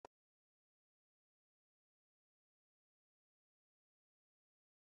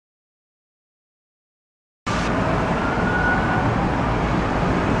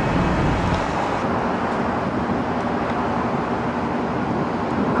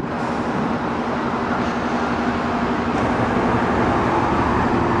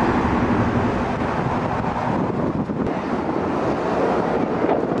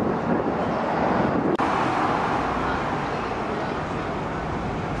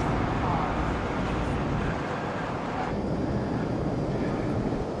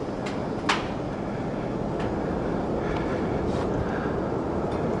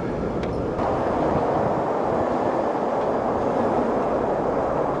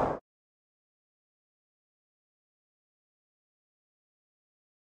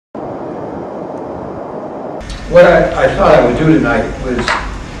What I thought I would do tonight was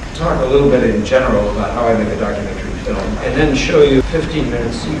talk a little bit in general about how I make a documentary film, and then show you a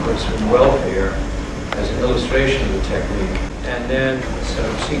 15-minute sequence from Welfare as an illustration of the technique, and then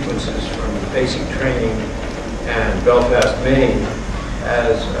some sequences from basic training and Belfast, Maine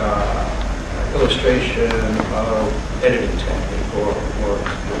as an illustration of editing technique or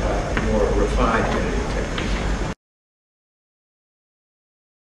more refined editing technique.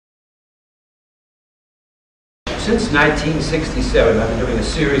 Since 1967, I've been doing a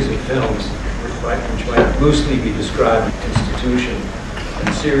series of films which might loosely be described as institution,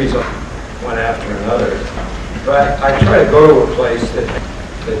 and series of one after another. But I try to go to a place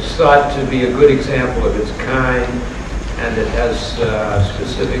that's thought to be a good example of its kind, and that has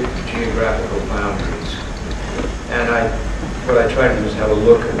specific geographical boundaries. And what I try to do is have a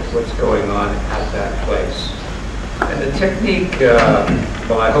look at what's going on at that place. And the technique,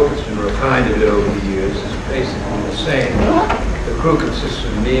 well, I hope it's been refined a bit over the years, is basically the same. The crew consists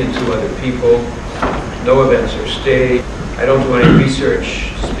of me and 2 other people. No events are staged. I don't do any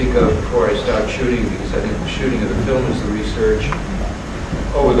research to speak of before I start shooting, because I think the shooting of the film is the research.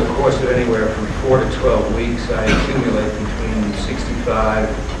 Over the course of anywhere from 4 to 12 weeks, I accumulate between 65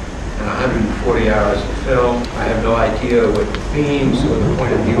 and 140 hours of film. I have no idea what the themes or the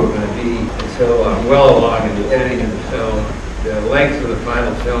point of view are going to be until I'm well along in the editing of the film. The length of the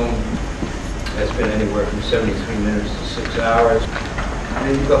final film has been anywhere from 73 minutes to 6 hours.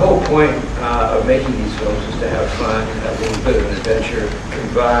 And the whole point of making these films is to have fun, have a little bit of an adventure,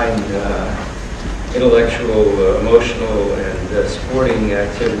 combine intellectual, emotional, and sporting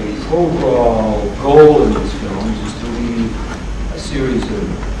activities. The overall goal of these films is to leave a series of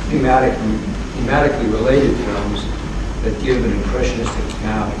thematically related films that give an impressionistic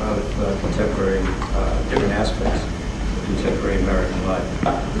account of contemporary, different aspects of contemporary American life.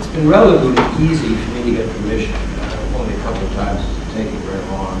 It's been relatively easy for me to get permission. Only a couple of times it's taken very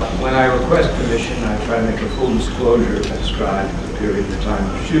long. When I request permission, I try to make a full disclosure to describe the period of time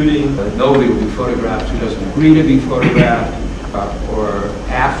of shooting. Nobody will be photographed who doesn't agree to be photographed, or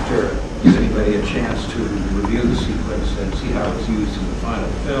after gives anybody a chance to review the sequence and see how it's used in the final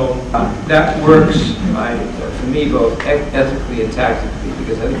film. That works for me both ethically and tactically,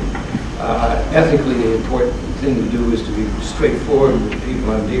 because I think ethically the important thing to do is to be straightforward with the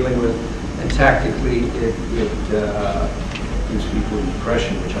people I'm dealing with, and tactically it gives people an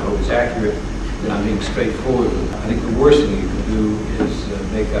impression, which I hope is accurate, that I'm being straightforward with them. I think the worst thing you can do is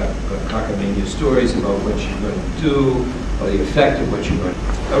make up cockamamie stories about what you're going to do, or the effect of what you're going to do.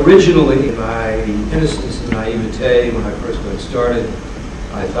 Originally, my innocence and naivete, when I first got started,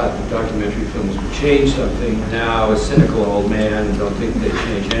 I thought that documentary films would change something. Now, a cynical old man, and don't think they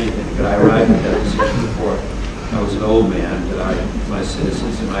change anything, but I arrived at that decision before I was an old man, that my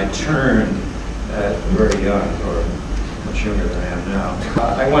cynicism I turned very young, or much younger than I am now.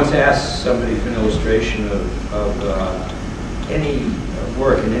 I once asked somebody for an illustration of any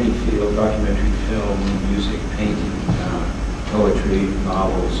work in any field, documentary film, music, painting, poetry,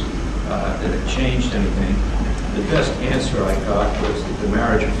 novels, that had changed anything. The best answer I got was that the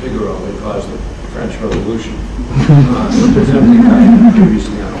marriage of Figaro had caused the French Revolution. Something I am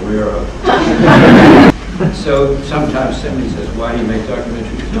previously unaware of. So sometimes somebody says, why do you make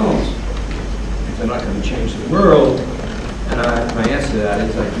documentary films if they're not going to change the world? And my answer to that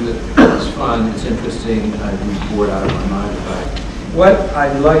is I do it because it's fun, it's interesting, and I'd be bored out of my mind about it. What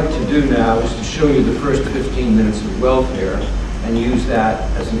I'd like to do now is to show you the first 15 minutes of Welfare and use that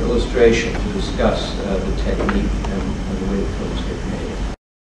as an illustration to discuss the technique and the way the films get made.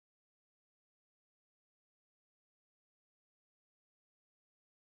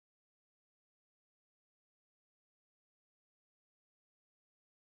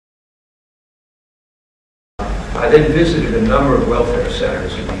 I then visited a number of welfare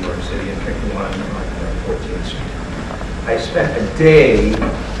centers in New York City, and picked one on 14th Street. I spent a day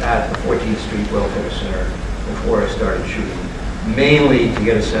at the 14th Street Welfare Center before I started shooting, mainly to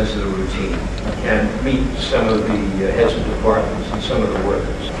get a sense of the routine and meet some of the heads of departments and some of the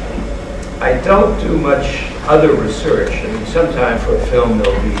workers. I don't do much other research. I mean, sometimes for a film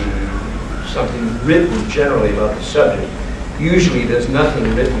there'll be something written generally about the subject. Usually there's nothing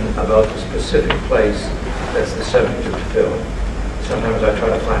written about the specific place that's the subject of the film. Sometimes I try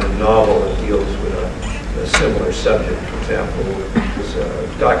to find a novel that deals with a similar subject. For example, there's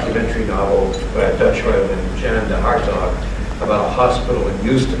a documentary novel by a Dutch writer named Jan de Hartog about a hospital in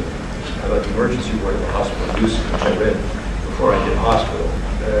Houston, about the emergency ward of a hospital in Houston, which I read before I did hospital.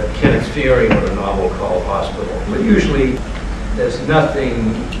 Kenneth Fieri wrote a novel called Hospital. But usually there's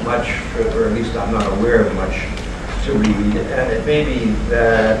nothing much, or at least I'm not aware of much, to read, and it may be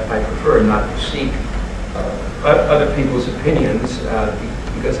that I prefer not to seek other people's opinions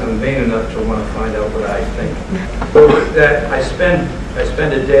because I'm vain enough to want to find out what I think. So that I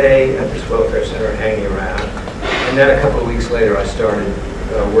spend a day at this welfare center hanging around, and then a couple of weeks later I started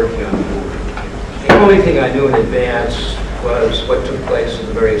working on the movie. The only thing I knew in advance was what took place in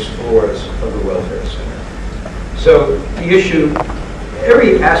the various floors of the welfare center. So the issue,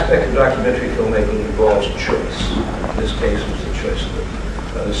 every aspect of documentary filmmaking involves choice. In this case, it was the choice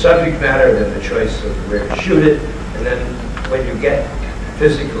of the subject matter, then the choice of where to shoot it, and then when you get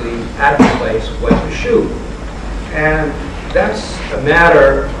physically at the place, what to shoot. And that's a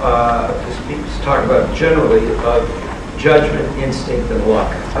matter, let's talk about generally, of judgment, instinct, and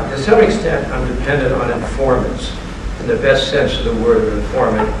luck. To some extent, I'm dependent on informants. In the best sense of the word of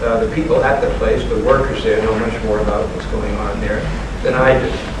informant, the people at the place, the workers there, know much more about what's going on there than I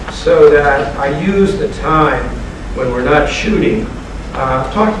do. So that I use the time when we're not shooting,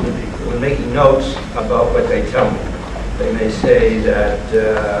 talking to people and making notes about what they tell me. They may say that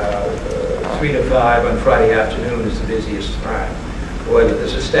 3 to 5 on Friday afternoon is the busiest time, or that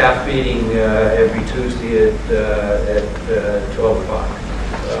there's a staff meeting every Tuesday at 12 o'clock.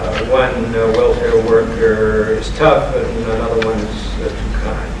 One welfare worker is tough and another one is too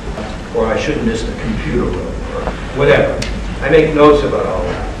kind. Or I shouldn't miss the computer room, or whatever. I make notes about all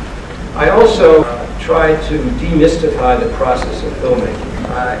that. I also try to demystify the process of filmmaking.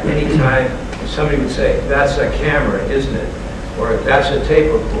 Anytime somebody would say, that's a camera, isn't it? Or that's a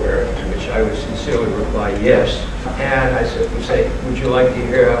tape recorder, to which I would sincerely reply, yes. And I would say, would you like to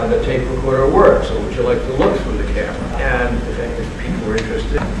hear how the tape recorder works? Or would you like to look through the camera? And if people were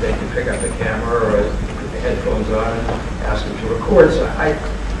interested, they could pick up the camera or put the headphones on and ask them to record. So I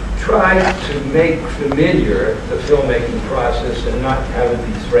try to make familiar the filmmaking process and not have it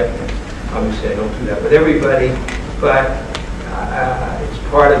be threatening. Obviously, I don't do that with everybody, but it's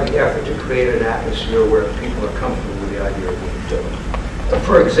part of the effort to create an atmosphere where people are comfortable with the idea of what you're doing.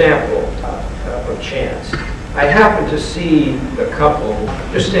 For example, of chance, I happened to see the couple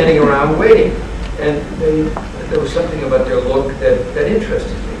just standing around waiting, and there was something about their look that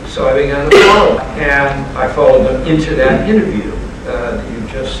interested me. So I began to follow them, and I followed them into that interview that you've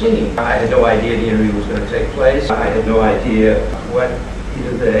just seen. I had no idea the interview was going to take place. I had no idea what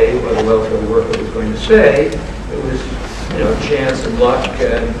either they or the welfare worker was going to say. It was, chance and luck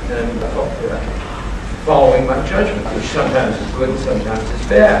and following my judgment, which sometimes is good and sometimes is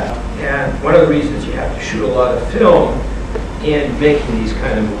bad. And one of the reasons you have to shoot a lot of film in making these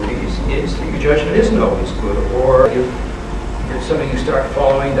kind of movies is that your judgment isn't always good, or if something you start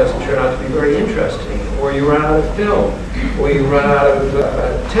following doesn't turn out to be very interesting, or you run out of film, or you run out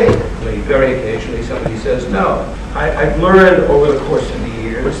of tape. Very occasionally somebody says no. I've learned over the course of the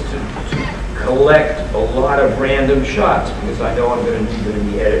years to collect a lot of random shots because I know I'm going to need them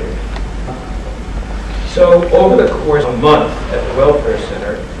in the editing. So over the course of a month at the welfare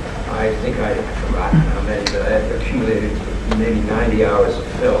center, I think I've forgotten how many, but I had accumulated maybe 90 hours of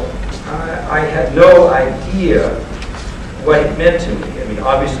film. I had no idea what it meant to me. I mean,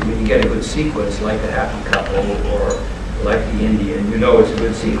 obviously when you get a good sequence like the Happy Couple or like the Indian, you know it's a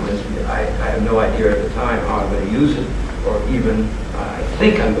good sequence. I have no idea at the time how I'm going to use it, or even I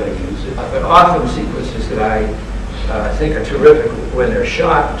think I'm going to use it. But often sequences that I think are terrific when they're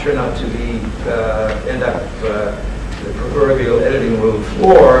shot turn out to be, end up the proverbial editing room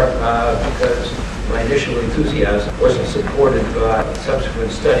floor because my initial enthusiasm wasn't supported by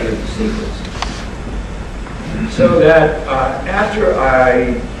subsequent study of the sequence. So that after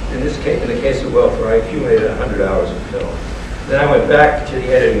in the case of welfare, I accumulated 100 hours of film. Then I went back to the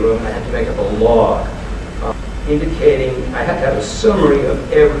editing room and I had to make up a log indicating I had to have a summary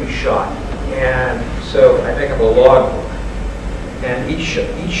of every shot. And so I make up a log book. And each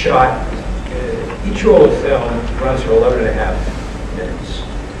roll of film runs for 11 and a half minutes.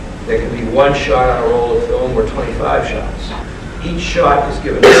 There can be one shot on a roll of film or 25 shots. Each shot is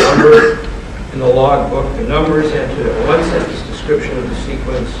given a number in the log book. The number is entered a one-sentence description of the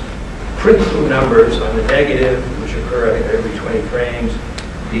sequence, principal numbers on the negative, which occur every 20 frames,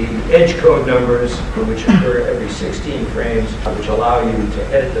 the edge code numbers, which occur every 16 frames, which allow you to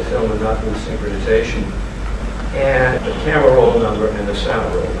edit the film and not lose synchronization, and the camera roll number and the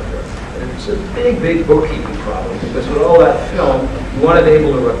sound roll number. And it's a big, big bookkeeping problem, because with all that film, you want to be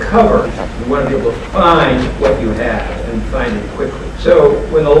able to recover, you want to be able to find what you have and find it quickly. So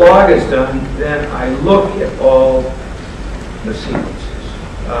when the log is done, then I look at all the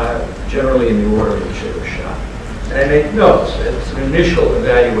sequences, generally in the order in which they were shot. And I make notes. It's an initial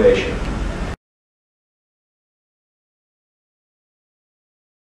evaluation.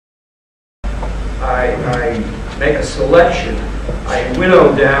 I make a selection I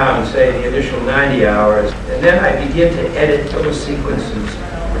winnow down, say, the initial 90 hours, and then I begin to edit those sequences,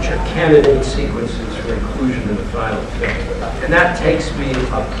 which are candidate sequences for inclusion in the final film. And that takes me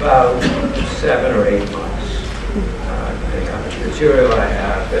about 7 or 8 months, depending on the material I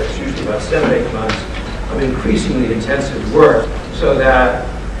have. That's usually about 7 or 8 months of increasingly intensive work, so that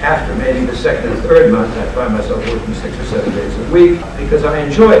after maybe the second or third month, I find myself working 6 or 7 days a week because I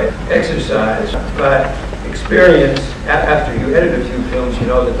enjoy it. Exercise, but experience, after you edit a few films, you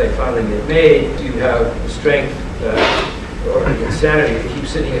know that they finally get made. You have the strength or the insanity to keep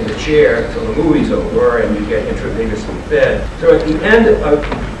sitting in the chair until the movie's over and you get intravenously fed. So at the end of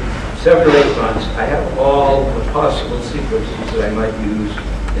 7 or 8 months, I have all the possible sequences that I might use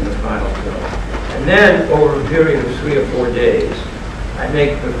in the final film. And then, over a period of 3 or 4 days, I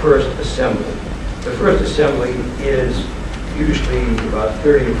make the first assembly. The first assembly is usually about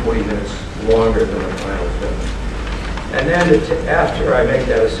 30 to 40 minutes longer than the final film. And then after I make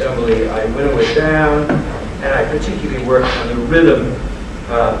that assembly, I winnow it down, and I particularly work on the rhythm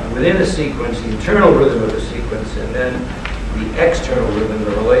within a sequence, the internal rhythm of the sequence, and then the external rhythm,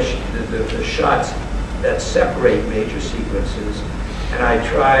 the shots that separate major sequences. And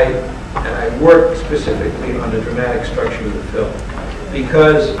I work specifically on the dramatic structure of the film.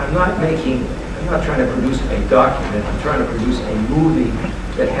 Because I'm not trying to produce a document, I'm trying to produce a movie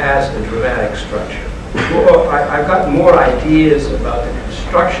that has a dramatic structure. Well, I've got more ideas about the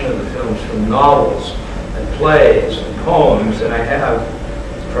construction of the films from novels and plays and poems than I have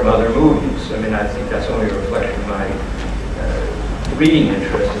from other movies. I mean, I think that's only a reflection of my reading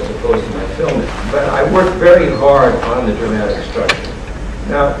interest as opposed to my filming. But I work very hard on the dramatic structure.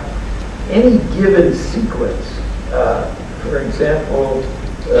 Now, any given sequence, for example,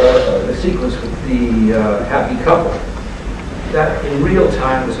 the sequence with the happy couple, that in real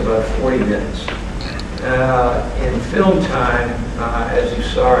time was about 40 minutes. In film time, as you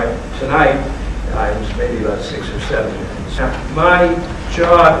saw it tonight, it was maybe about 6 or 7 minutes. Now, my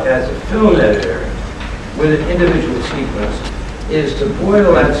job as a film editor with an individual sequence is to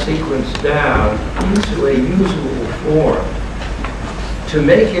boil that sequence down into a usable form to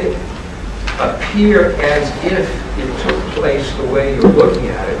make it appear as if it took place the way you're looking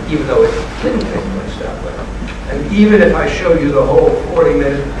at it, even though it didn't take place that way. And even if I show you the whole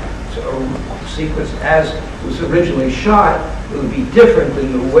 40-minute sequence as it was originally shot, it would be different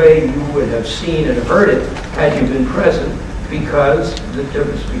than the way you would have seen and heard it had you been present, because the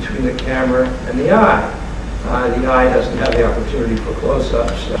difference between the camera and the eye. The eye doesn't have the opportunity for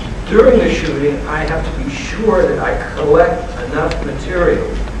close-ups. During the shooting, I have to be sure that I collect enough material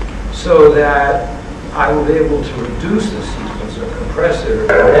so that I will be able to reduce the sequence or compress it or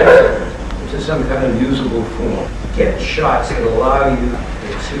condense it into some kind of usable form. Get shots that allow you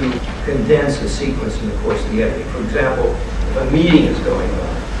to condense a sequence in the course of the editing. For example, if a meeting is going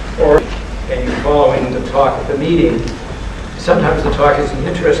on, or and you're following the talk at the meeting, sometimes the talk isn't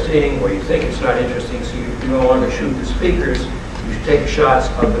interesting, or you think it's not interesting, so you no longer shoot the speakers. You take shots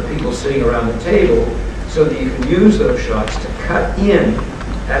of the people sitting around the table so that you can use those shots to cut in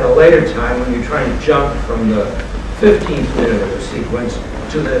at a later time when you're trying to jump from the 15th minute of the sequence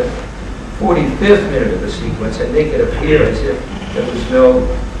to the 45th minute of the sequence and make it appear as if there was no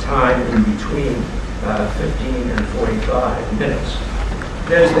time in between 15 and 45 minutes.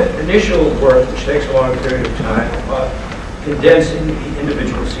 There's the initial work, which takes a long period of time, about condensing the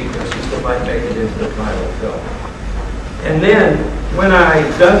individual sequences that might make it into the final film. And then, when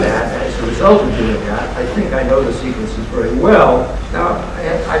I've done that, as a result of doing that, I think I know the sequences very well. Now,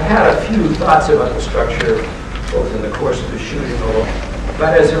 I've had a few thoughts about the structure, both in the course of the shooting,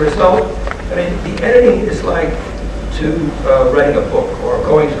 but as a result, I mean, the editing is like writing a book or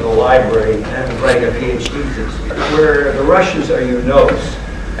going to the library and writing a PhD thesis, where the rushes are your notes,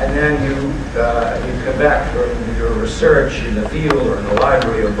 and then you come back from your research in the field or in the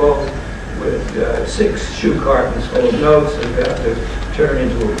library or both with 6 shoe cartons full of notes that you have to turn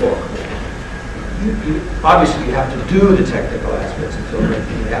into a book. Obviously, you have to do the technical aspects of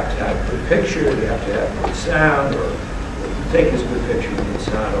filmmaking. You have to have a good picture, you have to have good sound, or what you think is good picture and good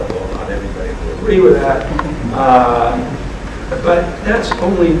sound, although not everybody will agree with that. But that's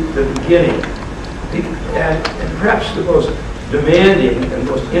only the beginning. And perhaps the most demanding and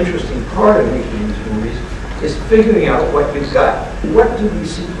most interesting part of making these movies is figuring out what you've got. What do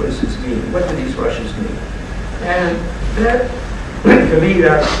these sequences mean? What do these rushes mean? And that, to me,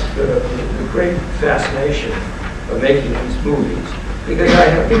 that's the great fascination of making these movies, because I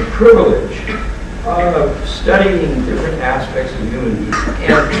have the privilege of studying different aspects of human beings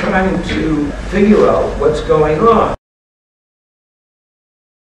and trying to figure out what's going on.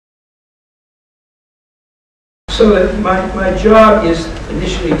 So that my job is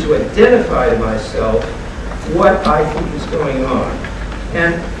initially to identify to myself what I think is going on.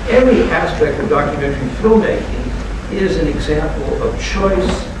 And every aspect of documentary filmmaking is an example of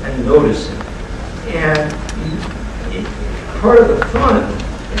choice and noticing. And part of the fun,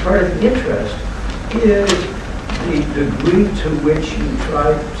 and part of the interest, is the degree to which you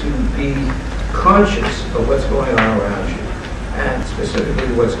try to be conscious of what's going on around you, and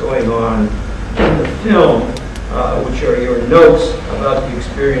specifically what's going on in the film, which are your notes about the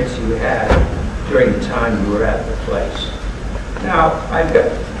experience you had during the time you were at the place. Now, I've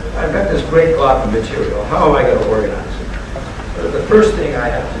got this great block of material. How am I going to organize it? The first thing I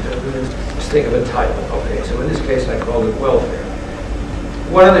have to do is think of a title. Okay, so in this case I called it Welfare.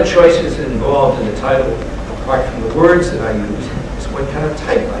 One of the choices involved in the title, apart from the words that I use, is what kind of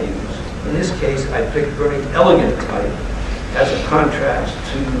type I use. In this case, I picked a very elegant type as a contrast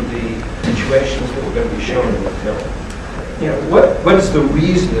to the situations that were going to be shown in the film. You know, what is the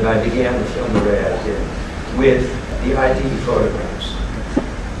reason that I began the film the way I did, with the ID photographs?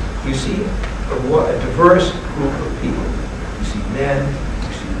 You see a diverse group of people. You see men,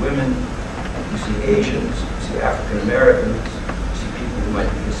 you see women, you see Asians, you see African Americans, you see people who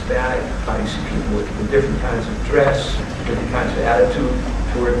might be Hispanic, you see people with different kinds of dress, different kinds of attitude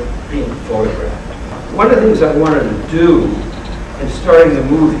toward being photographed. One of the things I wanted to do in starting the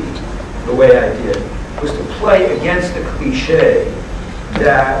movie the way I did was to play against the cliche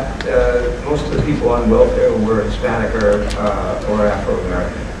that most of the people on welfare were Hispanic or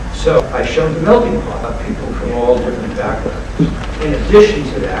Afro-American. So I showed the melting pot of people from all different backgrounds. In addition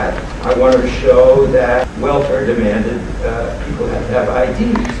to that, I wanted to show that welfare demanded people had to have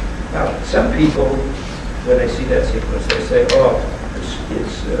IDs. Now, some people, when they see that sequence, they say, oh,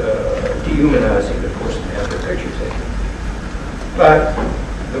 it's dehumanizing the person to have their picture taken. But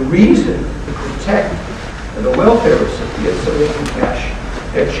the reason to protect the welfare recipients so they can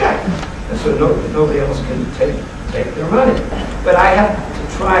cash their check, and so nobody else can take their money. But I have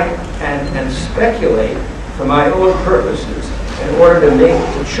to try and speculate for my own purposes in order to make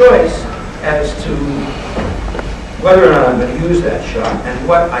the choice as to whether or not I'm going to use that shot and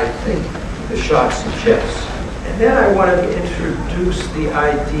what I think the shot suggests. And then I wanted to introduce the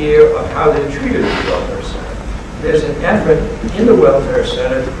idea of how they treated the welfare center. There's an effort in the welfare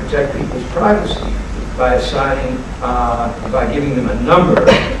center to protect people's privacy by assigning, by giving them a number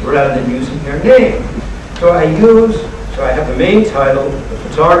rather than using their name. So I have the main title, the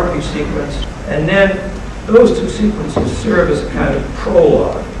photography sequence, and then those two sequences serve as a kind of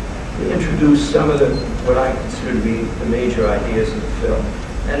prologue to introduce some of what I consider to be the major ideas of the film.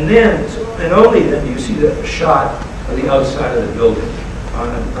 And then, and only then, do you see the shot of the outside of the building on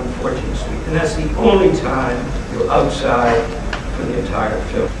 14th Street. And that's the only time you're outside for the entire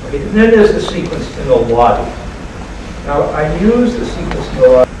film. Okay, and then there's the sequence in the lobby. Now, I use the sequence in the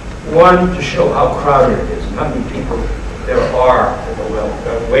lobby, one, to show how crowded it is and how many people there are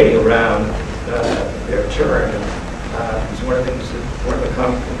waiting around their turn. And it's one of the things that one of the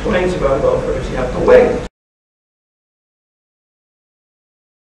complaints about welfare is you have to wait.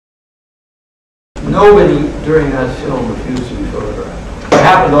 Nobody during that film refused to be photographed. It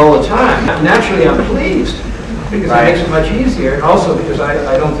happened all the time. Naturally, I'm pleased because it makes it much easier, and also because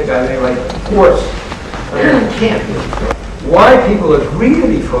I don't think I have any right to force. I can't be. Why people agree to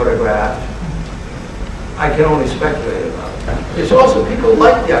be photographed, I can only speculate about. There's also people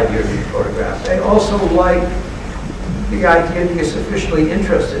like the idea of being photographed. They also like the idea that you're sufficiently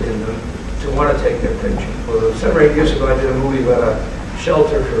interested in them to want to take their picture. Well, 7 or 8 years ago, I did a movie about a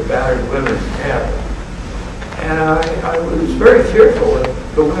shelter for battered women in Canada. And I was very fearful that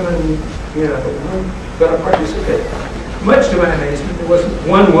the women, weren't going to participate. Much to my amazement, there wasn't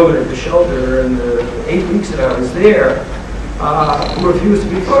one woman at the shelter in the 8 weeks that I was there who refused to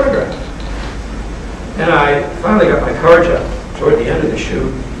be photographed. And I finally got my courage up toward the end of the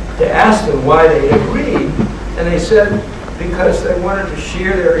shoot to ask them why they agreed. And they said because they wanted to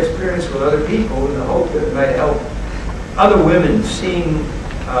share their experience with other people in the hope that it might help other women seeing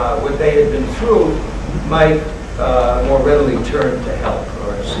what they had been through might more readily turn to help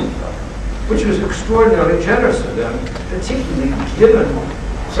or seek help, which was extraordinarily generous of them, particularly given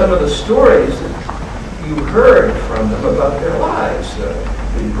some of the stories that you heard from them about their lives.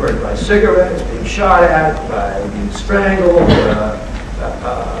 Being burned by cigarettes, being shot at, by being strangled,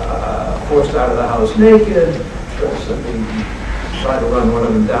 forced out of the house naked, somebody tried to run one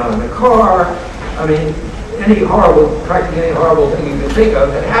of them down in a car. I mean, practically any horrible thing you can think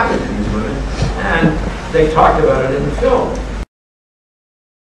of that happened to these women, and they talked about it in the film.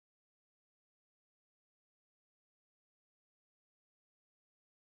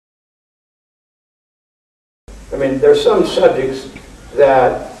 I mean, there are some subjects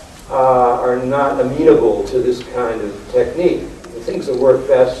that are not amenable to this kind of technique. The things that work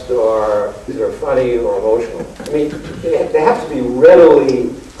best are either funny or emotional. I mean, they have to be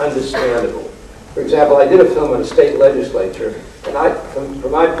readily understandable. For example, I did a film in a state legislature, and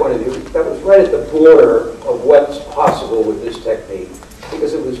from my point of view, that was right at the border of what's possible with this technique,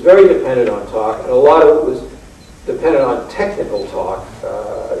 because it was very dependent on talk, and a lot of it was dependent on technical talk,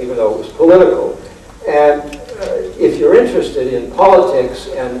 even though it was political. And if you're interested in politics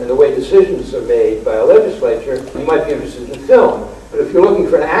and the way decisions are made by a legislature, you might be interested in film. But if you're looking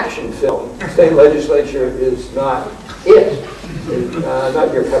for an action film, state legislature is not it. It's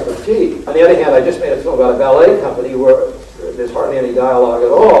not your cup of tea. On the other hand, I just made a film about a ballet company where there's hardly any dialogue at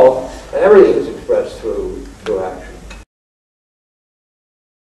all, and everything is expressed through action.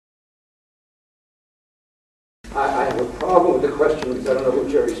 I have a problem with the question because I don't know who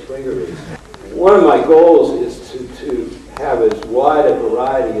Jerry Springer is. One of my goals is to have as wide a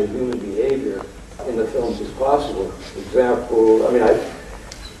variety of human behavior in the films as possible. For example, I mean,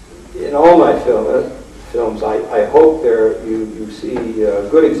 in all my films, I hope you see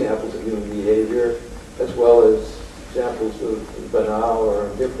good examples of human behavior as well as examples of banal or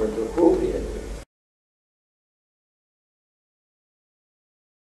indifferent or cruel behavior.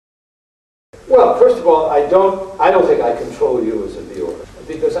 Well, first of all, I don't think I control you as a viewer,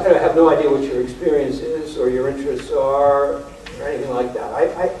 because I have no idea what your experience is or your interests are or anything like that.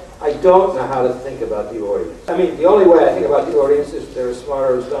 I don't know how to think about the audience. I mean, the only way I think about the audience is if they're as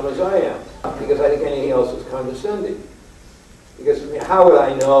smart or as dumb as I am, because I think anything else is condescending. Because, I mean, how would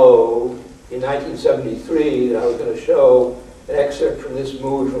I know in 1973 that I was going to show an excerpt from this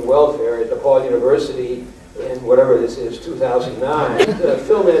movie from welfare at DePaul University in whatever this is, 2009?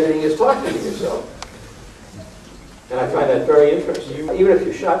 Film editing is talking to yourself. And I find that very interesting. Even if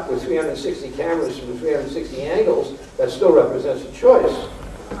you're shot with 360 cameras from 360 angles, that still represents a choice.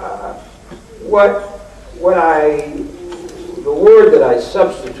 The word that I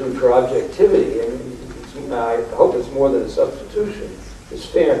substitute for objectivity, and I hope it's more than a substitution, is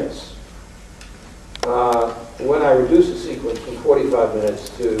fairness. When I reduce a sequence from 45 minutes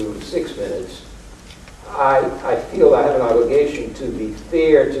to 6 minutes, I feel I have an obligation to be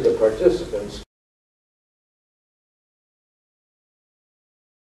fair to the participants.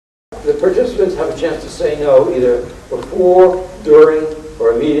 The participants have a chance to say no either before, during,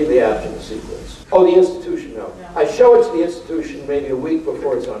 or immediately after the sequence. Oh, the institution, no. I show it to the institution maybe a week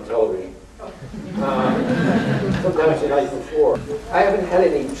before it's on television. Sometimes the night before. I haven't had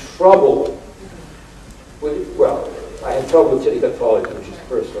any trouble with, well, I had trouble with Titty Follies, which is the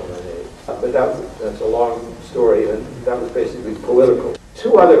first film I made. But that's a long story, and that was basically political.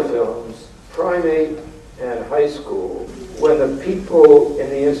 Two other films, Primate and High School, when the people in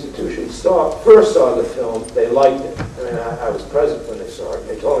the institution first saw the film, they liked it. I mean, I was present when they saw it.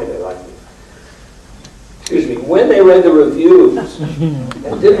 They told me they liked it. Excuse me. When they read the reviews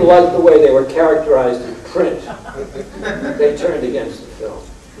and didn't like the way they were characterized in print, they turned against the film.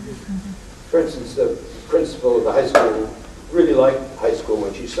 For instance, the principal of the high school really liked High School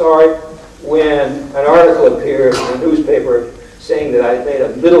when she saw it. When an article appeared in the newspaper saying that I had made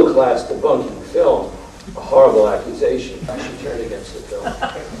a middle-class debunking film, a horrible accusation, she turned against the film.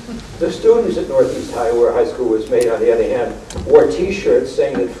 The students at Northeast High, where High School was made, on the other hand, wore T-shirts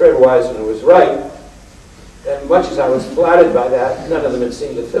saying that Fred Wiseman was right. And much as I was flattered by that, none of them had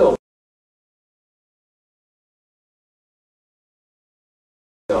seen the film.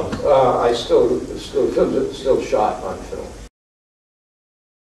 Films are still shot on film.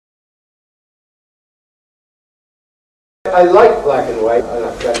 I like black and white.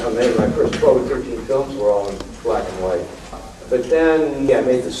 I forgot how many of my first 12 or 13 films were all in black and white. But then, yeah, I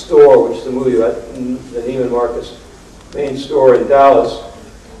made The Store, which is a movie about the Neiman Marcus main store in Dallas.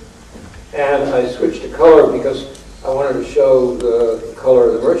 And I switched to color because I wanted to show the color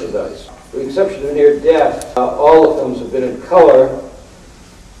of the merchandise. With the exception of Near Death, all the films have been in color,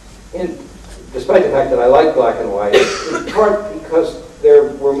 despite the fact that I like black and white, in part because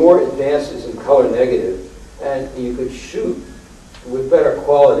there were more advances in color negative, and you could shoot with better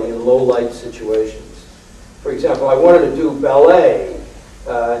quality in low light situations. For example, I wanted to do ballet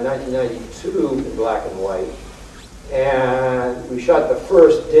in 1992 in black and white, and we shot the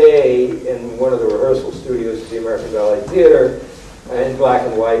first day in one of the rehearsal studios at the American Ballet Theater in black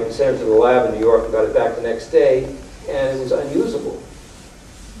and white, and sent it to the lab in New York and got it back the next day, and it was unusable.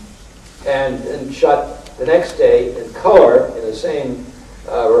 And shot the next day in color in the same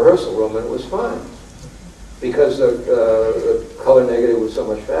rehearsal room, and it was fine because the color negative was so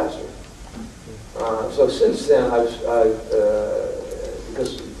much faster. So since then,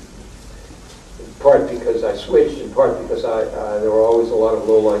 because part because I switched, in part because there were always a lot of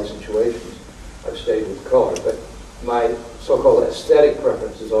low-light situations. I've stayed with color, but my so-called aesthetic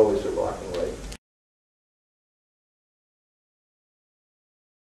preference is always for black and white.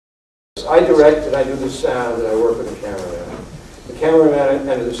 I direct and I do the sound and I work with the cameraman. The cameraman,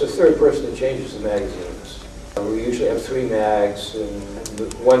 and there's a third person that changes the magazines. We usually have 3 mags, and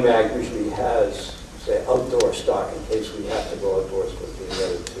one mag usually has, say, outdoor stock in case we have to go outdoors with the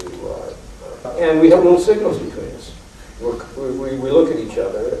other 2. And we have little signals between us. We look at each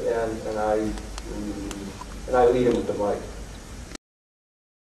other, and I lead him with the mic.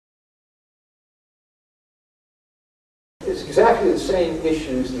 It's exactly the same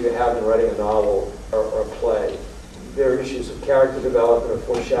issues that you have in writing a novel or a play. There are issues of character development, of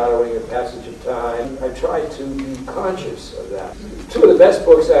foreshadowing, of passage of time. I try to be conscious of that. 2 of the best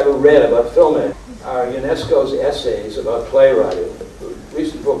books I ever read about filmmaking are UNESCO's essays about playwriting, a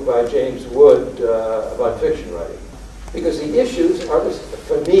recent book by James Wood about fiction writing. Because the issues are,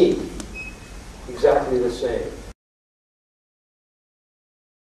 for me, exactly the same.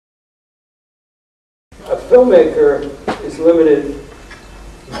 A filmmaker is limited,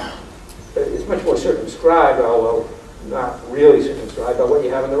 is much more circumscribed, although not really circumscribed, by what you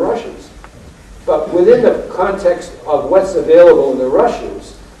have in the rushes. But within the context of what's available in the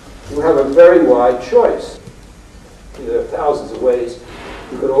rushes, you have a very wide choice. There are thousands of ways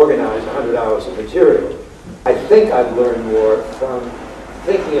you could organize 100 hours of material. I think I've learned more from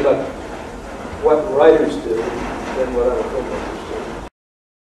thinking about what writers do than what other filmmakers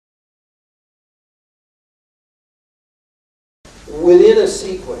do. Within a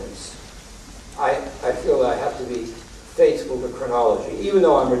sequence, I feel that I have to be faithful to chronology. Even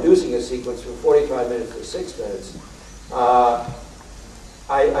though I'm reducing a sequence from 45 minutes to 6 minutes,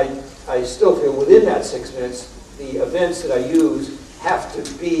 I still feel within that 6 minutes, the events that I use have to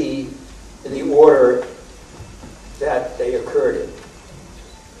be in the order that they occurred in.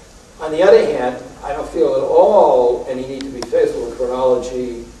 On the other hand, I don't feel at all any need to be faithful to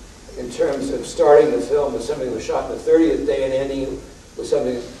chronology in terms of starting the film with something that was shot on the 30th day and ending with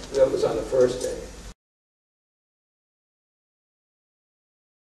something that was on the first day.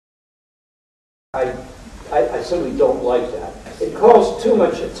 I simply don't like that. It calls too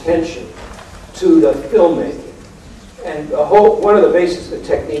much attention to the filmmaking. And one of the bases of the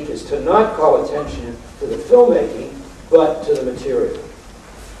technique is to not call attention to the filmmaking, but to the material.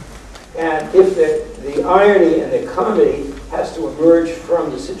 And if the irony and the comedy has to emerge from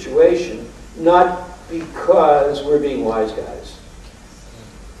the situation, not because we're being wise guys.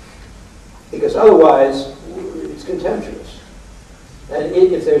 Because otherwise, it's contemptuous. And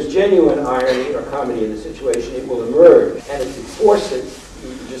if there's genuine irony or comedy in the situation, it will emerge. And if you force it,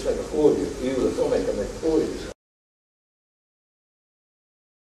 you just make a fool of you. You, the filmmaker, make a fool of yourself.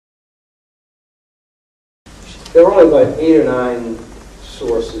 There are only about 8 or 9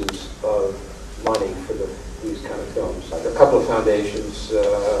 sources of money for these kind of films. Like a couple of foundations,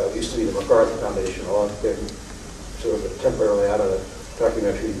 used to be the MacArthur Foundation, all been sort of temporarily out of the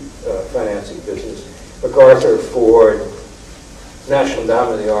documentary financing business. MacArthur, Ford, National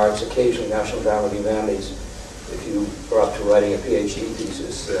Endowment of the Arts, occasionally National Endowment of the Humanities, if you are up to writing a PhD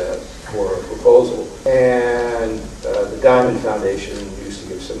thesis for a proposal. And the Diamond Foundation used to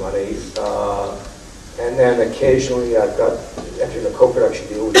give some money. And then occasionally I've entered a co-production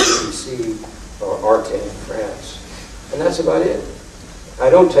deal with BBC or Arte in France. And that's about it.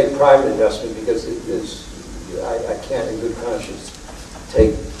 I don't take private investment because I can't in good conscience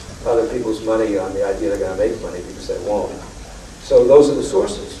take other people's money on the idea they're going to make money because they won't. So those are the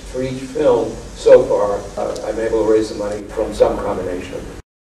sources. For each film, so far, I'm able to raise the money from some combination of them.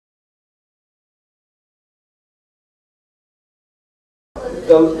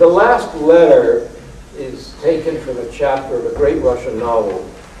 The last letter is taken from a chapter of a great Russian novel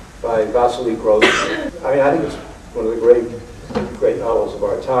by Vasily Grozny. I mean, I think it's one of the great novels of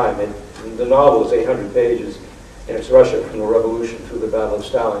our time. The novel is 800 pages, and it's Russia from the Revolution through the Battle of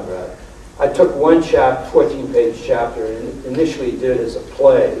Stalingrad. I took one 14-page chapter and initially did it as a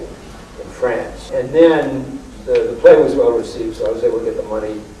play in France. And then the play was well received, so I was able to get the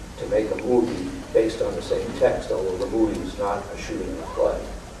money to make a movie based on the same text, although the movie was not a shooting of a play.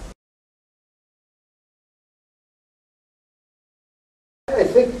 I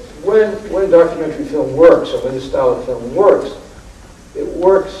think when a documentary film works, or when this style of film works, it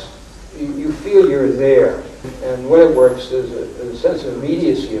works, you feel you're there. And when it works, there's a sense of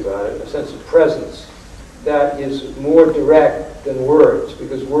immediacy about it, a sense of presence that is more direct than words,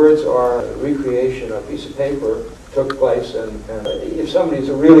 because words are a recreation of a piece of paper took place, and if somebody's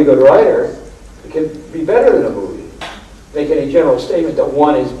a really good writer, it can be better than a movie. make any general statement that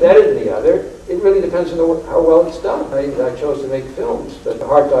one is better than the other. It really depends on how well it's done. I chose to make films, but the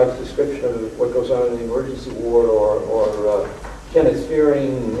Hard Dog's description of what goes on in the emergency ward, or Kenneth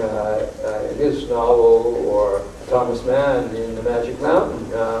Fearing in his novel, or Thomas Mann in The Magic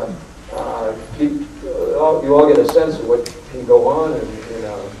Mountain, you all get a sense of what can go on in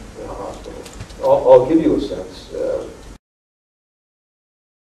a hospital. I'll give you a sense.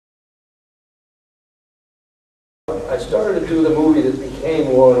 I started to do the movie that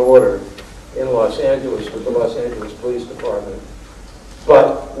became Law and Order in Los Angeles with the Los Angeles Police Department,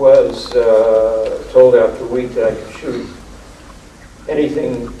 but was told after a week that I could shoot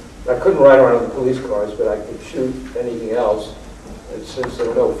anything. I couldn't ride around in the police cars, but I could shoot anything else. And since there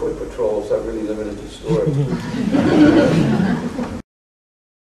were no foot patrols, that really limited the story.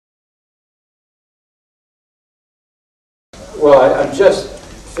 Well, I'm just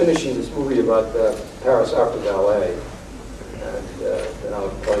finishing this movie about the Paris Opera Ballet, and then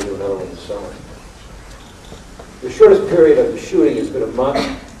I'll probably do another one this summer. The shortest period of the shooting has been a month,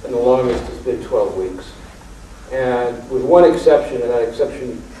 and the longest has been 12 weeks. And with one exception, and that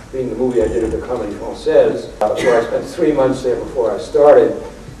exception being the movie I did at the Comédie Française, where I spent 3 months there before I started,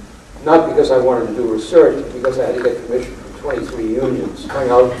 not because I wanted to do research, but because I had to get permission from 23 unions. Hung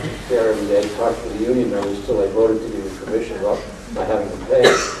out there every day, talked to the union members till they voted to give me permission about not having to pay.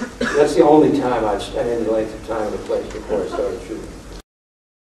 That's the only time I've spent any length of time in a place before I started shooting.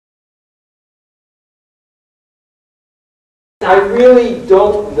 I really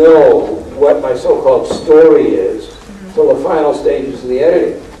don't know what my so-called story is till the final stages of the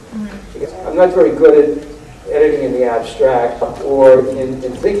editing. Because I'm not very good at editing in the abstract or in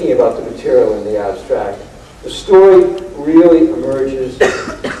thinking about the material in the abstract. The story really emerges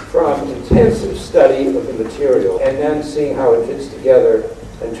from intensive study of the material and then seeing how it fits together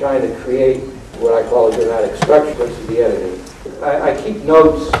and trying to create what I call a dramatic structure to the editing. I keep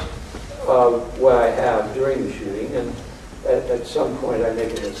notes of what I have during the shooting, and at some point I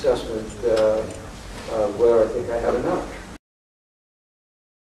make an assessment of whether I think I have enough.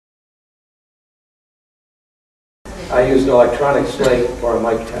 I used an electronic slate or a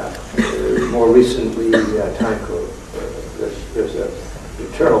mic tap. More recently, time code. There's an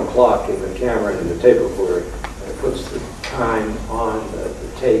internal clock in the camera and in the tape recorder, and it puts the time on the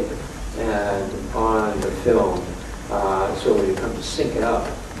tape and on the film. So when you come to sync it up,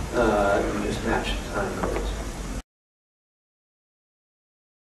 you just match the time codes.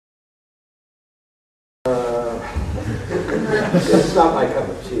 It's not my cup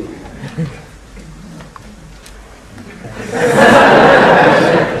of tea.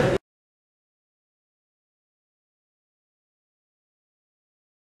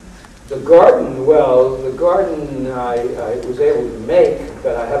 The garden, well, the garden I was able to make,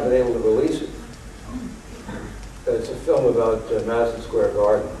 but I haven't been able to release it. It's a film about Madison Square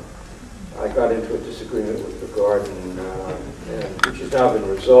Garden. I got into a disagreement with the garden, which has now been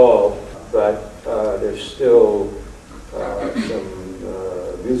resolved, but there's still some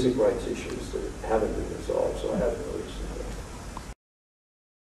music rights issues that haven't been resolved, so I haven't released it.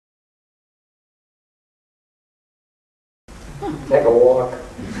 Take a walk.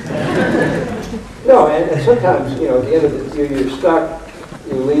 No, and sometimes, you know, at the end of the year, you're stuck,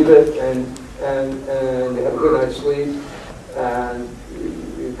 you leave it, and you have a good night's sleep, and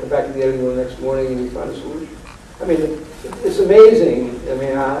you come back to the editing room the next morning and you find a solution. I mean, it's amazing. I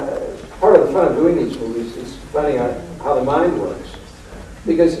mean, part of the fun of doing these movies is finding out how the mind works.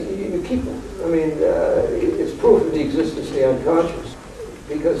 Because you keep, I mean, it's proof of the existence of the unconscious.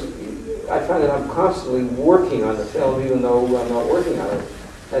 Because I find that I'm constantly working on the film even though I'm not working on it.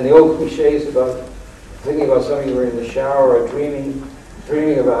 And the old cliches about thinking about something you were in the shower or dreaming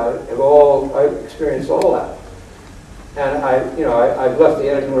about it, I've experienced all that. And I've left the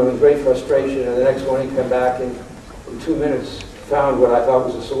editing room in great frustration, and the next morning come back and in 2 minutes found what I thought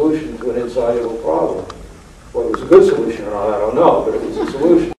was a solution to an insoluble problem. Whether it was a good solution or not, I don't know, but it was a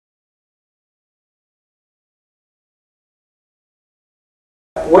solution.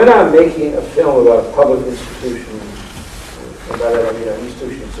 When I'm making a film about a public institution, and by that I mean an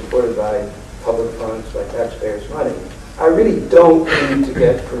institution supported by public funds, by taxpayers' money, I really don't need to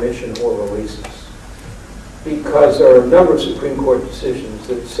get permission or releases. Because there are a number of Supreme Court decisions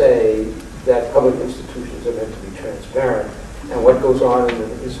that say that public institutions are meant to be transparent, and what goes on in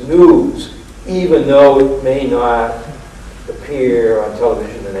them is news, even though it may not appear on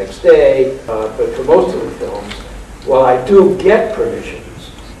television the next day. But for most of the films, while I do get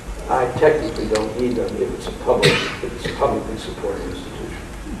permissions, I technically don't need them if it's a publicly supported institution.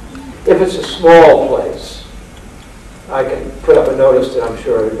 If it's a small place, I can put up a notice that I'm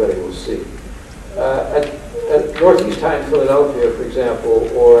sure everybody will see. at Northeast High in Philadelphia, for example,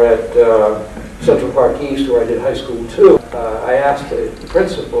 or at Central Park East, where I did high school too, I asked the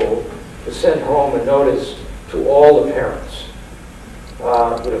principal to send home a notice to all the parents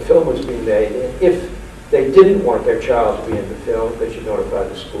that a film was being made, and if they didn't want their child to be in the film, they should notify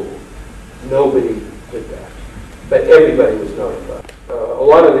the school. Nobody did that, but everybody was notified. A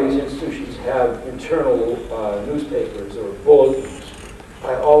lot of these institutions have internal newspapers or bulletins.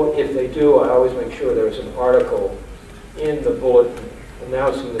 If they do, I always make sure there's an article in the bulletin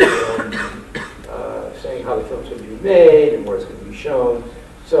announcing the film, saying how the film's going to be made and where it's going to be shown.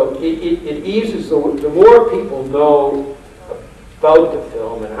 So it eases, the more people know about the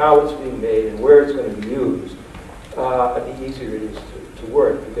film and how it's being made and where it's going to be used, the easier it is to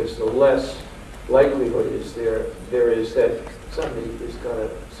work, because the less likelihood is there is that somebody is going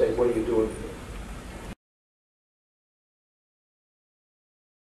to say, what are you doing?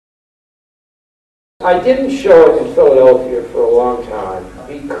 I didn't show it in Philadelphia for a long time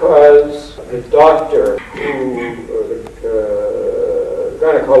because the doctor or the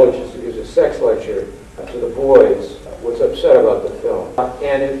gynecologist who gives a sex lecture to the boys was upset about the film.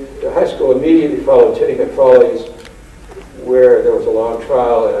 And the high school immediately followed Tiziano Follies, where there was a long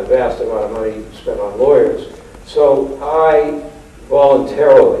trial and a vast amount of money spent on lawyers. So I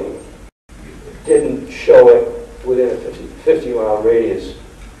voluntarily didn't show it within a 50-mile radius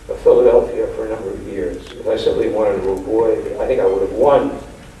of Philadelphia for a number of years, because I simply wanted to avoid, I think I would have won,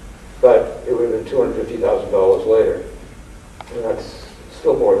 but it would have been $250,000 later. And that's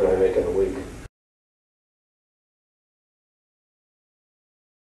still more than I make in a week.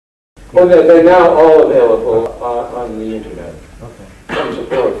 Well, they're now all available on the internet. Okay. Some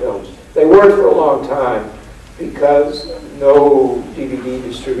support films. They weren't for a long time because no DVD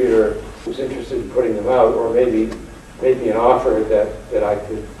distributor was interested in putting them out, or maybe made me an offer that I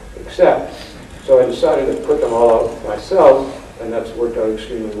could accept. So I decided to put them all out myself, and that's worked out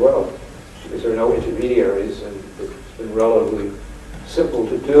extremely well because there are no intermediaries, and it's been relatively simple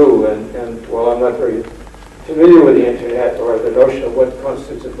to do. And while I'm not very familiar with the internet or the notion of what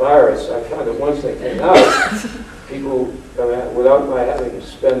constitutes a virus, I found that once they came out, people, without my having to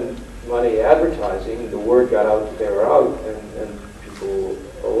spend money advertising, the word got out that they were out, and people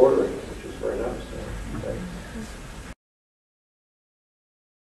are ordering, which is very nice. Okay.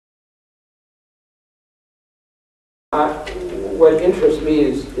 What interests me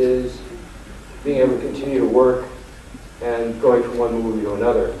is being able to continue to work and going from one movie to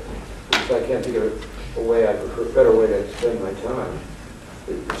another, because I can't think of a way, I prefer a better way to spend my time.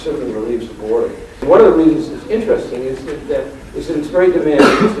 It certainly relieves the boredom. One of the reasons it's interesting is that it's very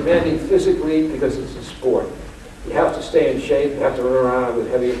demanding. It's demanding physically because it's a sport. You have to stay in shape. You have to run around with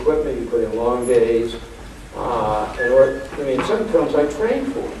heavy equipment. You put in long days. Some films I train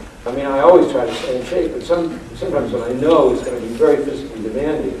for. I always try to stay in shape, but sometimes when I know it's going to be very physically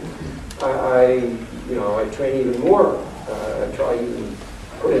demanding, I train even more. I try even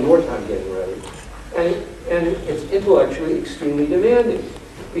put in more time getting ready. And it's intellectually extremely demanding,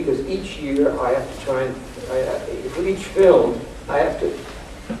 because each year I have to try and, for each film, I have to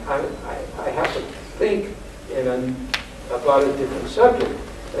think about a different subject.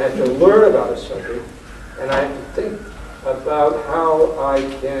 And I have to learn about a subject, and I have to think about how I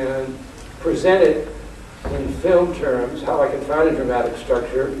can present it in film terms, how I can find a dramatic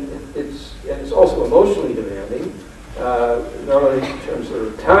structure. It's also emotionally demanding, not only in terms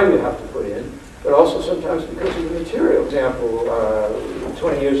of the time you have to put in, but also sometimes because of the material. For example,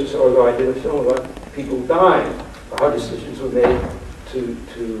 20 years or so ago, I did a film about people dying, how decisions were made to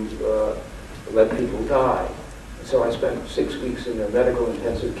let people die. So I spent 6 weeks in a medical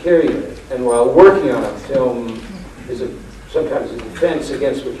intensive care unit. And while working on a film is sometimes a defense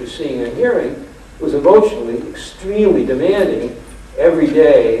against what you're seeing and hearing, it was emotionally extremely demanding every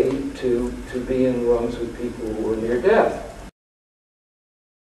day to be in rooms with people who were near death.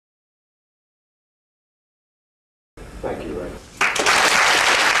 Thank you, Ray.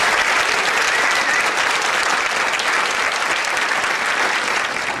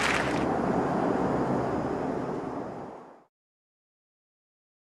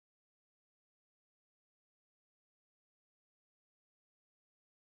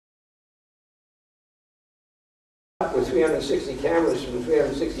 With 360 cameras from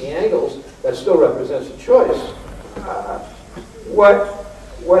 360 angles, that still represents a choice.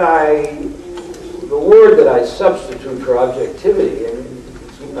 The word that I substitute for objectivity,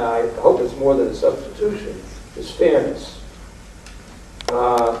 and I hope it's more than a substitution, is fairness.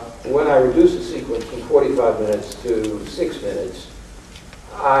 When I reduce a sequence from 45 minutes to 6 minutes,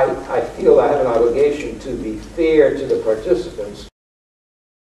 I feel I have an obligation to be fair to the participants.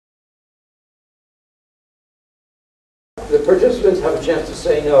 have a chance to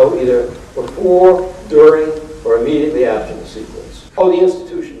say no either before, during, or immediately after the sequence. Oh, the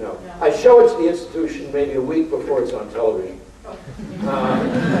institution, no. I show it to the institution maybe a week before it's on television.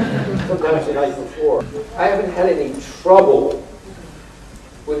 Sometimes the night before. I haven't had any trouble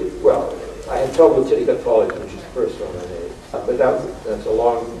with, well, I had trouble with Tiziano, which is the first film I made. But that's a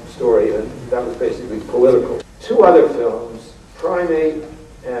long story, and that was basically political. Two other films, Primate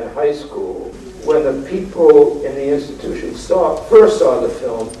and High School. When the people in the institution first saw the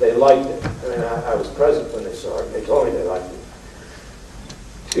film, they liked it. I mean, I was present when they saw it, and they told me they liked it.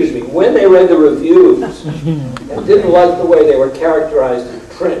 Excuse me, when they read the reviews and didn't like the way they were characterized in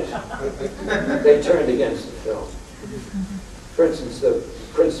print, they turned against the film. For instance, the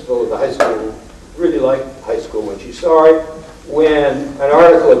principal of the high school really liked High School when she saw it. When an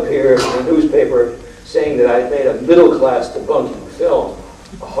article appeared in the newspaper saying that I made a middle-class debunking film,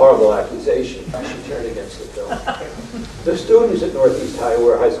 a horrible accusation, she turned against the film. The students at Northeast High,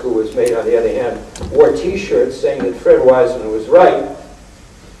 where High School was made, on the other hand, wore T-shirts saying that Fred Wiseman was right.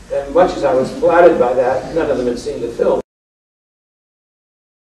 And much as I was flattered by that, none of them had seen the film.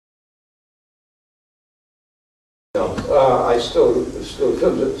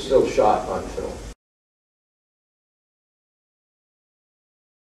 Films are still shot on film.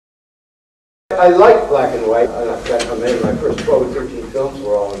 I like black and white. I've got how many of my first 12 or 13 films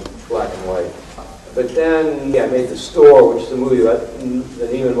were all in black and white. But then, I made The Store, which is a movie about the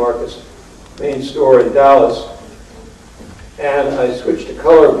Neiman Marcus main store in Dallas. And I switched to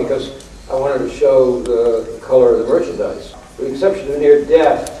color because I wanted to show the color of the merchandise. With the exception of Near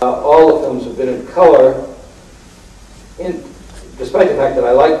Death, all the films have been in color, despite the fact that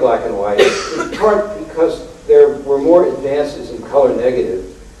I like black and white, in part because there were more advances in color negative,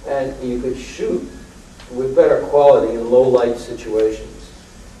 and you could shoot with better quality in low light situations.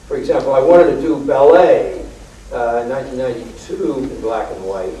 For example, I wanted to do ballet in 1992 in black and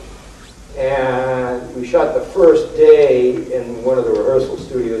white. And we shot the first day in one of the rehearsal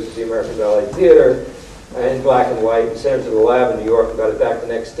studios at the American Ballet Theater in black and white, and sent it to the lab in New York, and got it back the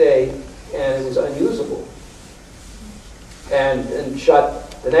next day, and it was unusable. And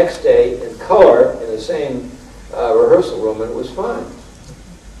shot the next day in color in the same rehearsal room, and it was fine,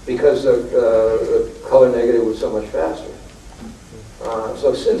 because the color negative was so much faster.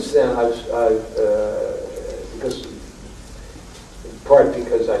 So since then, in part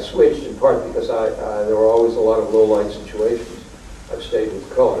because I switched, in part because there were always a lot of low light situations, I've stayed with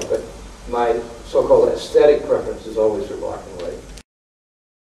color. But my so-called aesthetic preference is always for black and white.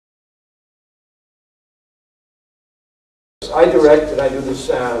 I direct and I do the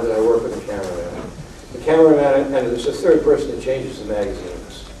sound and I work with the cameraman. The cameraman, and there's a third person that changes the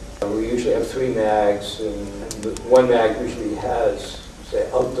magazines. We usually have 3 mags, and one mag usually has, say,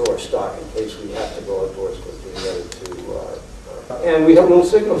 outdoor stock in case we have to go outdoors quickly. The other 2 and we have little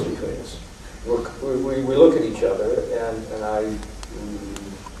signals between us. We look at each other, and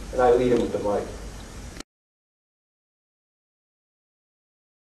I lead him with the mic.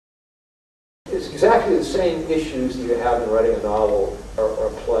 It's exactly the same issues that you have in writing a novel or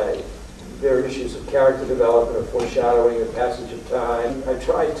a play. There are issues of character development, of foreshadowing, of passage of time. I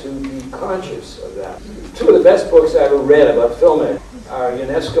try to be conscious of that. 2 of the best books I ever read about filmmaking are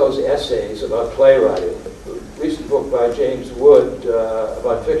UNESCO's essays about playwriting. A recent book by James Wood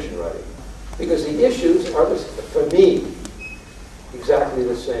about fiction writing. Because the issues are, for me, exactly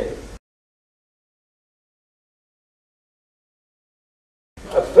the same.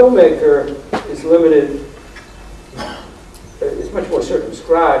 A filmmaker is limited, is much more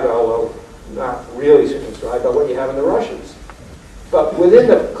circumscribed, although not really circumscribed, by what you have in the rushes. But within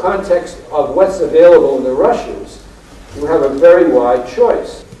the context of what's available in the rushes, you have a very wide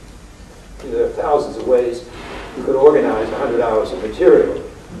choice. There are thousands of ways you could organize 100 hours of material.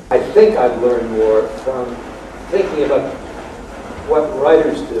 I think I've learned more from thinking about what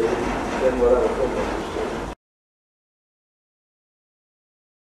writers do than what other filmmakers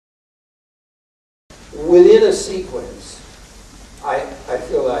do. Within a sequence, I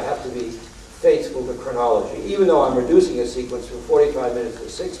feel that I have to be faithful to chronology. Even though I'm reducing a sequence from 45 minutes to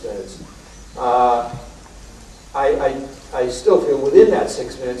 6 minutes, I still feel within that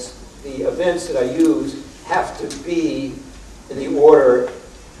 6 minutes, the events that I use have to be in the order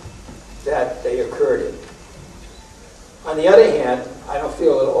that they occurred in. On the other hand, I don't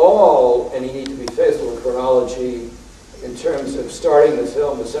feel at all any need to be faithful to chronology in terms of starting the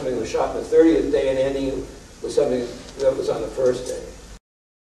film with something that was shot on the 30th day and ending with something that was on the first day.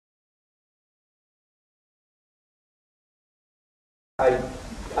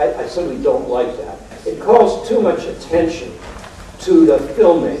 I simply don't like that. It calls too much attention to the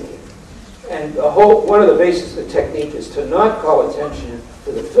filmmaking. And one of the bases of the technique is to not call attention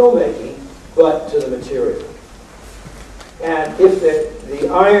to the filmmaking, but to the material. And if the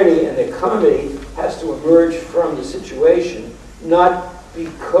irony and the comedy has to emerge from the situation, not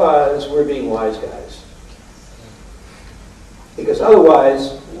because we're being wise guys. Because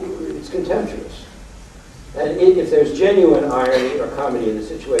otherwise, it's contemptuous. And if there's genuine irony or comedy in the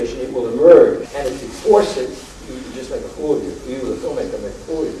situation, it will emerge. And if you force it, you just make a fool of you. You, the filmmaker, make a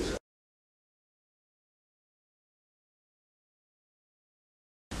fool of yourself.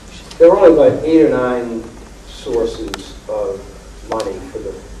 There are only about 8 or 9 sources of money for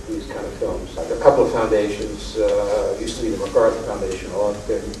these kind of films. A couple of foundations, used to be the MacArthur Foundation, all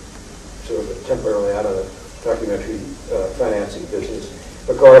been sort of temporarily out of the documentary financing business.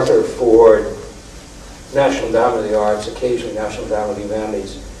 MacArthur, Ford, National Endowment of the Arts, occasionally National Endowment of the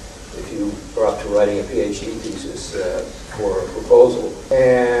Humanities, if you are up to writing a PhD thesis for a proposal.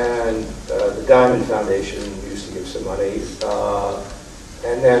 And the Diamond Foundation used to give some money.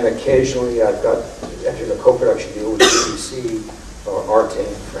 And then occasionally I've entered a co-production deal with BBC or Arte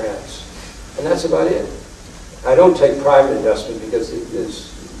in France. And that's about it. I don't take private investment because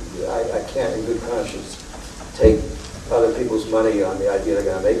I can't in good conscience take other people's money on the idea they're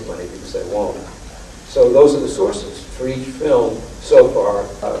going to make money because they won't. So those are the sources. For each film, so far,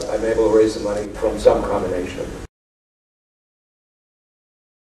 I'm able to raise the money from some combination of them.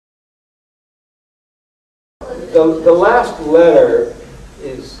 The last letter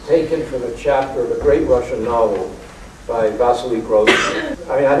is taken from a chapter of a great Russian novel by Vasily Grossman.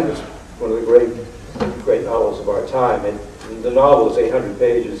 I mean, I think it's one of the great novels of our time. The novel is 800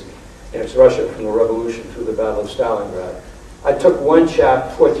 pages, and it's Russia from the Revolution through the Battle of Stalingrad. I took one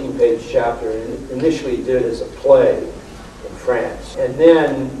 14-page chapter, and initially did it as a play in France. And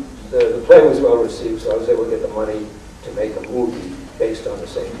then the play was well received, so I was able to get the money to make a movie based on the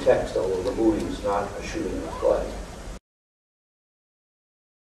same text, although the movie was not a shooting of a play.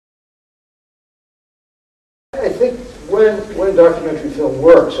 I think when documentary film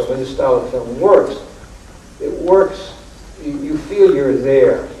works, or when this style of film works, it works, you feel you're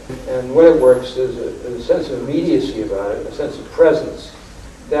there. And when it works, there's a sense of immediacy about it, a sense of presence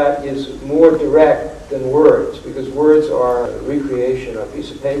that is more direct than words, because words are a recreation. A piece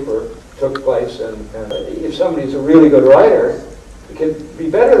of paper took place, and if somebody's a really good writer, it can be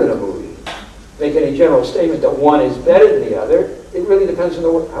better than a movie. Make any general statement that one is better than the other. It really depends on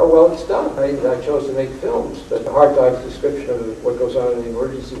how well it's done. I chose to make films, but Hard Dog's description of what goes on in the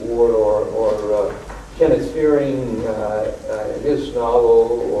emergency ward, or Kenneth Fearing in his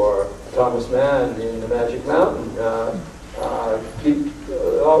novel, or Thomas Mann in The Magic Mountain, you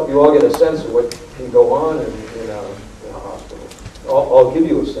all get a sense of what can go on in a hospital. I'll give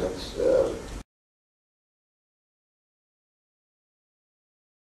you a sense.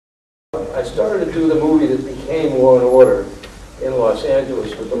 I started to do the movie that became Law and Order in Los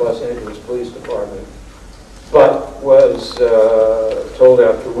Angeles with the Los Angeles Police Department, but was told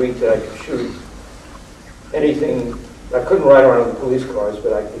after a week that I could shoot anything. I couldn't ride around in police cars,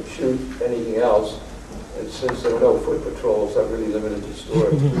 but I could shoot anything else. And since there were no foot patrols, that really limited the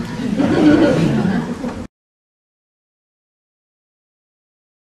story.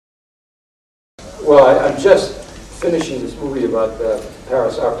 Well, I'm just finishing this movie about the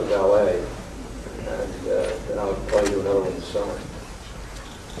Paris Opera Ballet, and then I'll probably do another one this summer.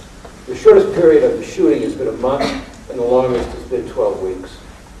 The shortest period of the shooting has been a month, and the longest has been 12 weeks.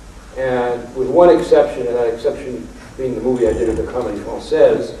 And with one exception, and that exception being the movie I did at the Comédie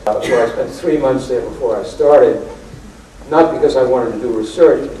Française, where I spent 3 months there before I started, not because I wanted to do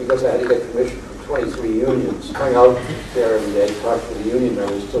research, but because I had to get permission from 23 unions. Hung out there every day, talked to the union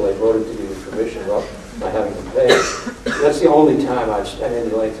members until they voted to give me permission, well, not having to pay. That's the only time I've spent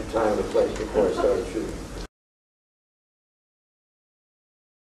any length of time in a place before I started shooting.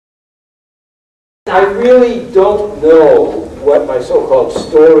 I really don't know what my so-called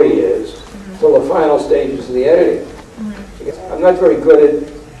story is until the final stages of the editing. I'm not very good at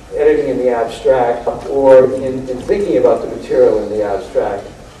editing in the abstract or in thinking about the material in the abstract.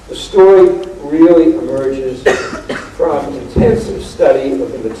 The story really emerges from intensive study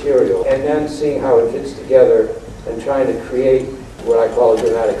of the material and then seeing how it fits together and trying to create what I call a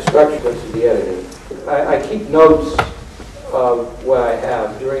dramatic structure to the editing. I keep notes of what I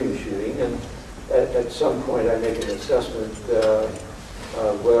have during the shooting, and at some point I make an assessment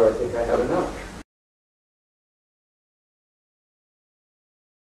of whether I think I have enough.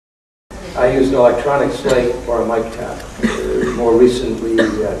 I use an electronic slate or a mic tap. More recently,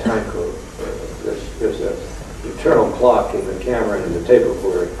 time code. There's an internal clock in the camera and the tape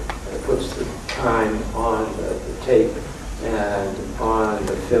recorder, and it puts the time on the tape and on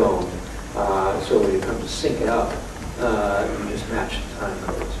the film. So when you come to sync it up, you just match the time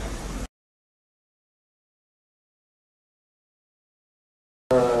codes.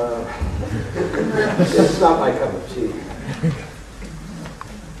 It's not my cup of tea.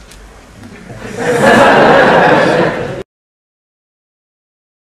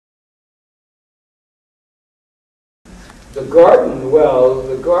 The garden, well,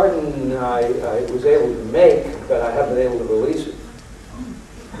 the garden I was able to make, but I haven't been able to release it.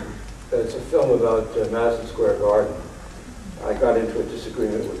 It's a film about Madison Square Garden. I got into a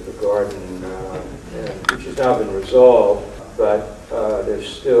disagreement with the garden, which has now been resolved, but there's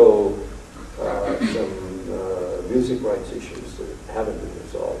still some music rights issues that haven't been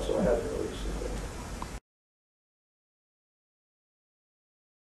resolved, so I haven't released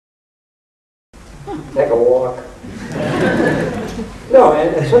it. Take a walk. No,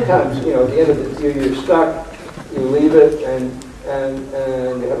 and sometimes, you know, at the end of the year, you're stuck, you leave it, and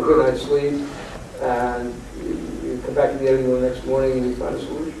you have a good night's sleep, and you come back to the editing room the next morning and you find a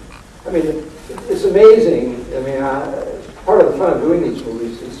solution. I mean, it's amazing. I mean, part of the fun of doing these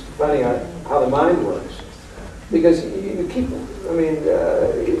movies is finding out how the mind works. Because you keep, I mean,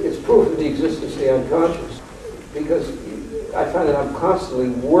 it's proof of the existence of the unconscious. Because I find that I'm constantly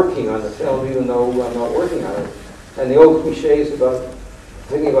working on the film even though I'm not working on it. And the old cliches about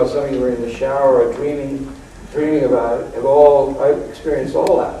thinking about something you were in the shower or dreaming about it, I've experienced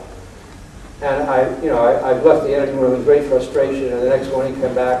all that. And I've left the editing room with great frustration, and the next morning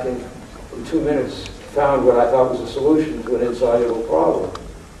came back and in 2 minutes found what I thought was a solution to an insoluble problem.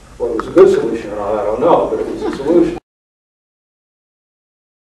 Whether it was a good solution or not, I don't know, but it was a solution.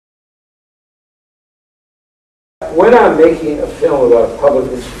 When I'm making a film about a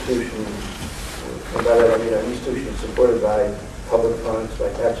public institution, and by that I mean an institution supported by public funds, by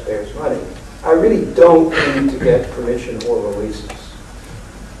taxpayers' money, I really don't need to get permission or releases.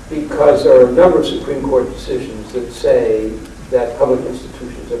 Because there are a number of Supreme Court decisions that say that public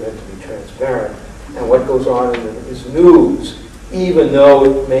institutions are meant to be transparent, and what goes on in them is news, even though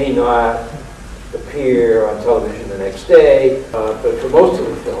it may not appear on television the next day. But for most of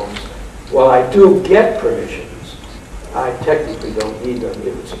the films, while I do get permissions, I technically don't need them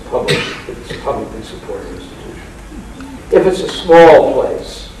if it's a publicly supported institution. If it's a small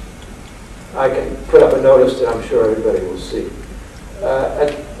place, I can put up a notice that I'm sure everybody will see.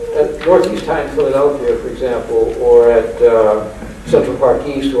 At Northeast High in Philadelphia, for example, or at Central Park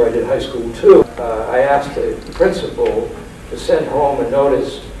East, where I did high school too, I asked the principal to send home a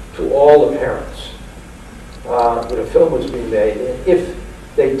notice to all the parents that a film was being made, and if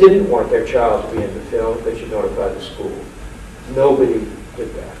they didn't want their child to be in the film, they should notify the school. Nobody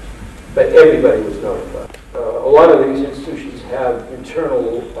did that, but everybody was notified. A lot of these institutions have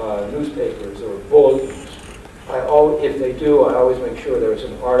internal newspapers or bulletins. If they do, I always make sure there's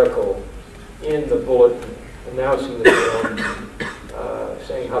an article in the bulletin announcing the film,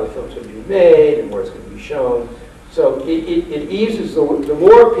 saying how the film's going to be made and where it's going to be shown. So it eases, the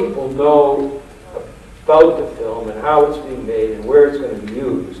more people know about the film and how it's being made and where it's going to be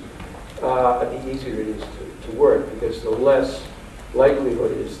used, the easier it is to work, because the less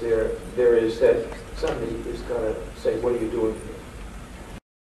likelihood is there is that somebody is going to say, what are you doing here?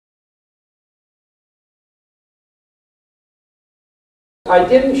 I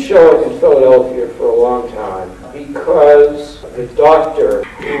didn't show it in Philadelphia for a long time because the doctor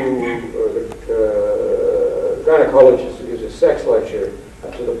or the gynecologist who gives a sex lecture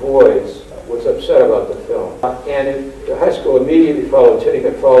to the boys was upset about the film. And the high school immediately followed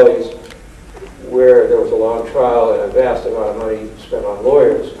Tiziano Follies, where there was a long trial and a vast amount of money spent on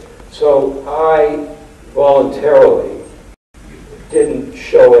lawyers. So I voluntarily didn't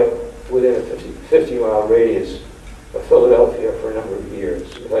show it within a 50-mile radius of Philadelphia for a number of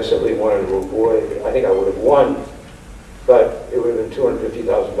years. I simply wanted to avoid it. I think I would have won, but it would have been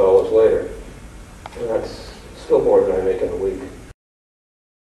 $250,000 later. And that's still more than I make in a week.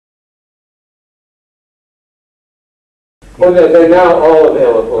 Well, they're now all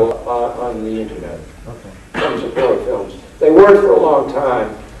available on the internet. Okay. Some support films. They weren't for a long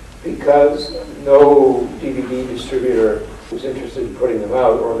time because no DVD distributor was interested in putting them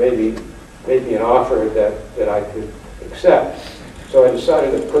out, or maybe made me an offer that I could accept. So I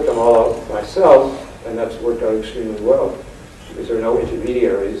decided to put them all out myself, and that's worked out extremely well because there are no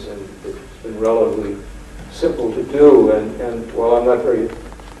intermediaries, and it's been relatively simple to do. And while I'm not very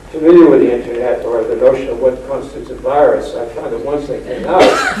familiar with the internet or the notion of what constitutes a virus, I found that once they came out,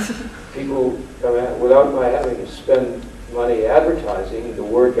 people, without my having to spend money advertising, the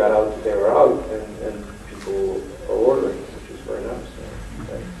word got out that they were out, and people are ordering, which is very nice.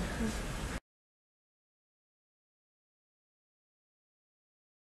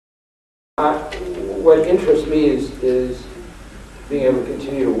 what interests me is being able to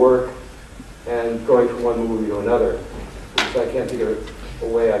continue to work and going from one movie to another. Because I can't think of a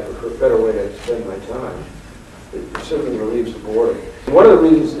way, I prefer a better way to spend my time. It certainly relieves the boredom. One of the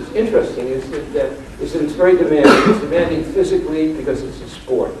reasons it's interesting is that it's very demanding. It's demanding physically because it's a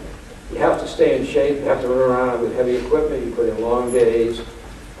sport. You have to stay in shape. You have to run around with heavy equipment. You put in long days.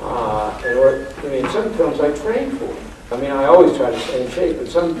 Some films I train for. I always try to stay in shape, but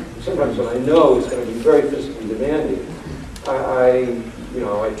sometimes when I know it's going to be very physically demanding, I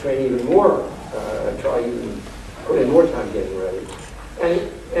train even more. I try even put in more time getting ready.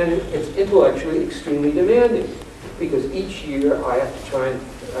 And it's intellectually extremely demanding because each year I have to try and,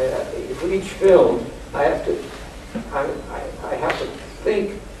 for each film, I have to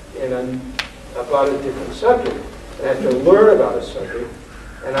think about a different subject. I have to learn about a subject,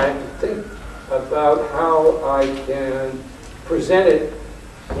 and I have to think about how I can present it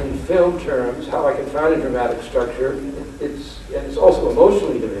in film terms, how I can find a dramatic structure. It's also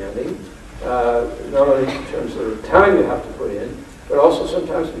emotionally demanding, not only in terms of the time you have to put in, but also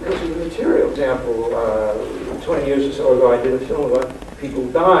sometimes because of the material. For example, 20 years or so ago, I did a film about people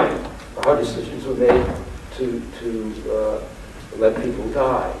dying, how decisions were made to let people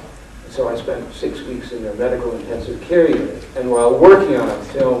die. So I spent 6 weeks in a medical intensive care unit. And while working on a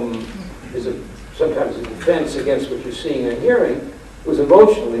film is sometimes a defense against what you're seeing and hearing, it was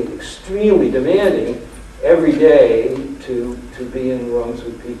emotionally extremely demanding every day to be in rooms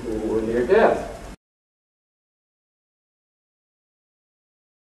with people who were near death.